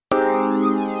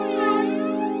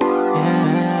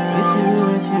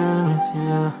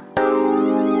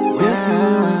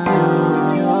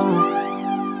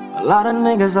A lot of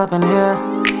niggas up in here,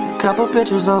 a couple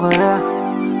bitches over there.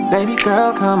 Baby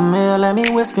girl, come here, let me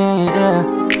whisper in your ear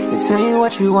and tell you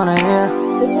what you wanna hear.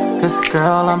 Cause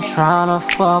girl, I'm tryna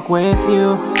fuck with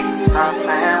you. Stop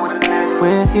playing with me.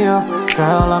 With you.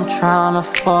 Girl, I'm tryna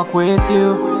fuck with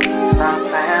you. Stop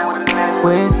playing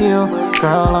with you.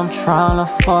 Girl, I'm tryna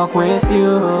fuck with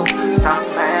you. Stop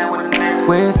playing with me.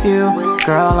 With you.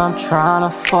 Girl, I'm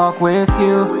tryna fuck with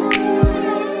you.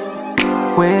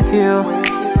 With you.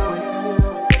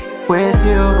 With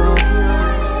you.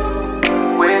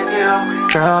 With you.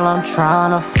 Girl, I'm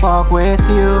tryna fuck with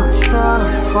you. Tryna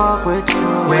fuck with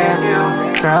you. With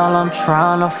you. Girl, I'm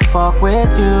tryna fuck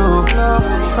with you.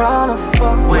 Tryna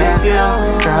fuck with you.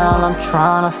 Girl, I'm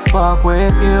tryna fuck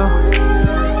with you.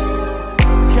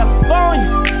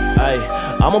 California. Ay,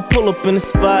 I'ma pull up in the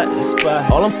spot.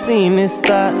 All I'm seeing is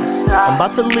that I'm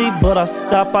about to leave, but I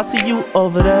stop. I see you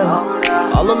over there,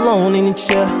 all alone in your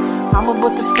chair. I'ma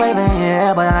put this flavor in your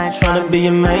hair, but I ain't Tryna be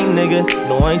your main nigga.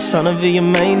 No, I ain't tryna be your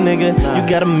main nigga. You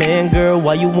got a man, girl,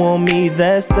 why you want me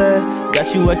that sad?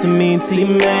 Got you acting mean to your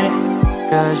man.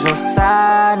 Cause your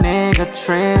side nigga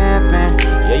trippin'.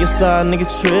 Yeah, your side nigga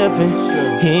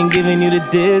trippin'. He ain't giving you the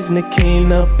Disney,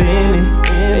 king up in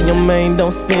it. And your main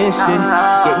don't spend shit.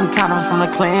 Getting condoms from the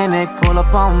clinic, pull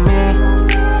up on me.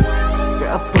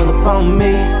 Girl, pull up on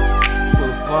me.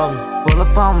 Pull up on me. Pull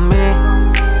up on me.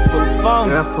 Pull up on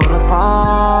me. Girl, pull up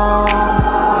on.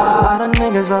 A lot of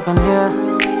niggas up in here,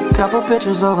 a couple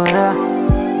bitches over there.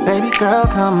 Baby girl,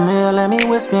 come here, let me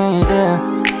whisper in your ear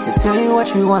and tell you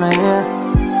what you wanna hear.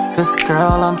 Cause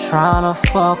girl, I'm tryna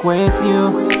fuck with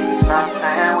you. Stop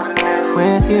playing with me.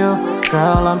 With you.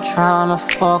 Girl, I'm tryna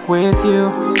fuck with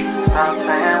you. Stop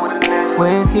playing with me.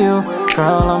 With you.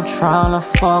 Girl, I'm tryna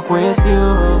fuck with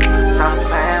you. Stop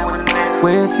playing with me.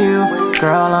 With you.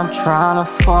 Girl, I'm tryna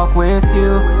fuck with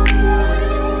you.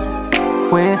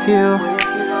 With you.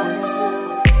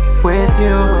 With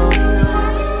you.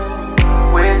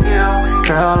 With you.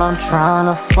 Girl, I'm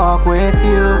tryna fuck with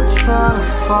you. Tryna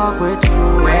fuck with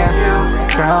you. With you.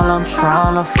 Girl, I'm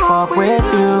tryna fuck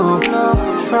with you.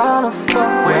 Tryna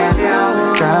fuck with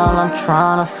you. Girl, I'm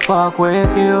tryna fuck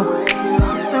with you.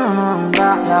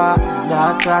 Da da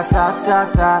da da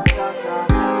da da.